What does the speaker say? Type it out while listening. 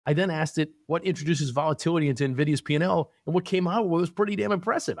I then asked it what introduces volatility into NVIDIA's P&L, and what came out was pretty damn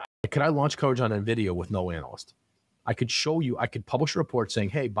impressive. Could I launch coverage on NVIDIA with no analyst? I could show you, I could publish a report saying,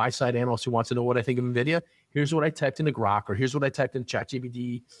 hey, buy-side analyst who wants to know what I think of NVIDIA, here's what I typed into Grok, or here's what I typed in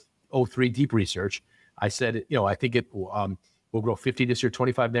ChatGPT 03 deep research. I said, I think it will grow 50 this year,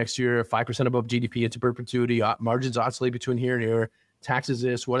 25 next year, 5% above GDP into perpetuity, margins oscillate between here and here, taxes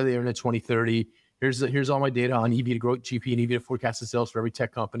this, what are they earning in 2030? Here's all my data on EV to growth, GP and EV to forecasted sales for every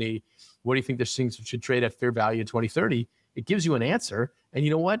tech company. What do you think this thing should trade at fair value in 2030? It gives you an answer. And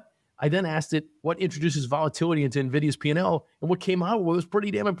you know what? I then asked it what introduces volatility into NVIDIA's P&L, and what came out was pretty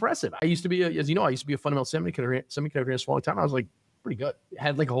damn impressive. I used to be, as you know, I used to be a fundamental semiconductor analyst for a long time. I was like, pretty good. It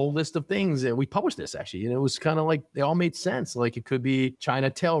had like a whole list of things, and we published this actually, and it was kind of like they all made sense. Like it could be China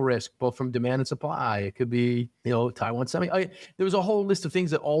tail risk, both from demand and supply. It could be, Taiwan semi. There was a whole list of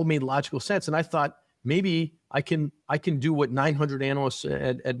things that all made logical sense, and I thought maybe I can do what 900 analysts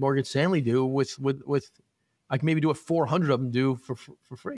at Morgan Stanley do with I can maybe do what 400 of them do for free.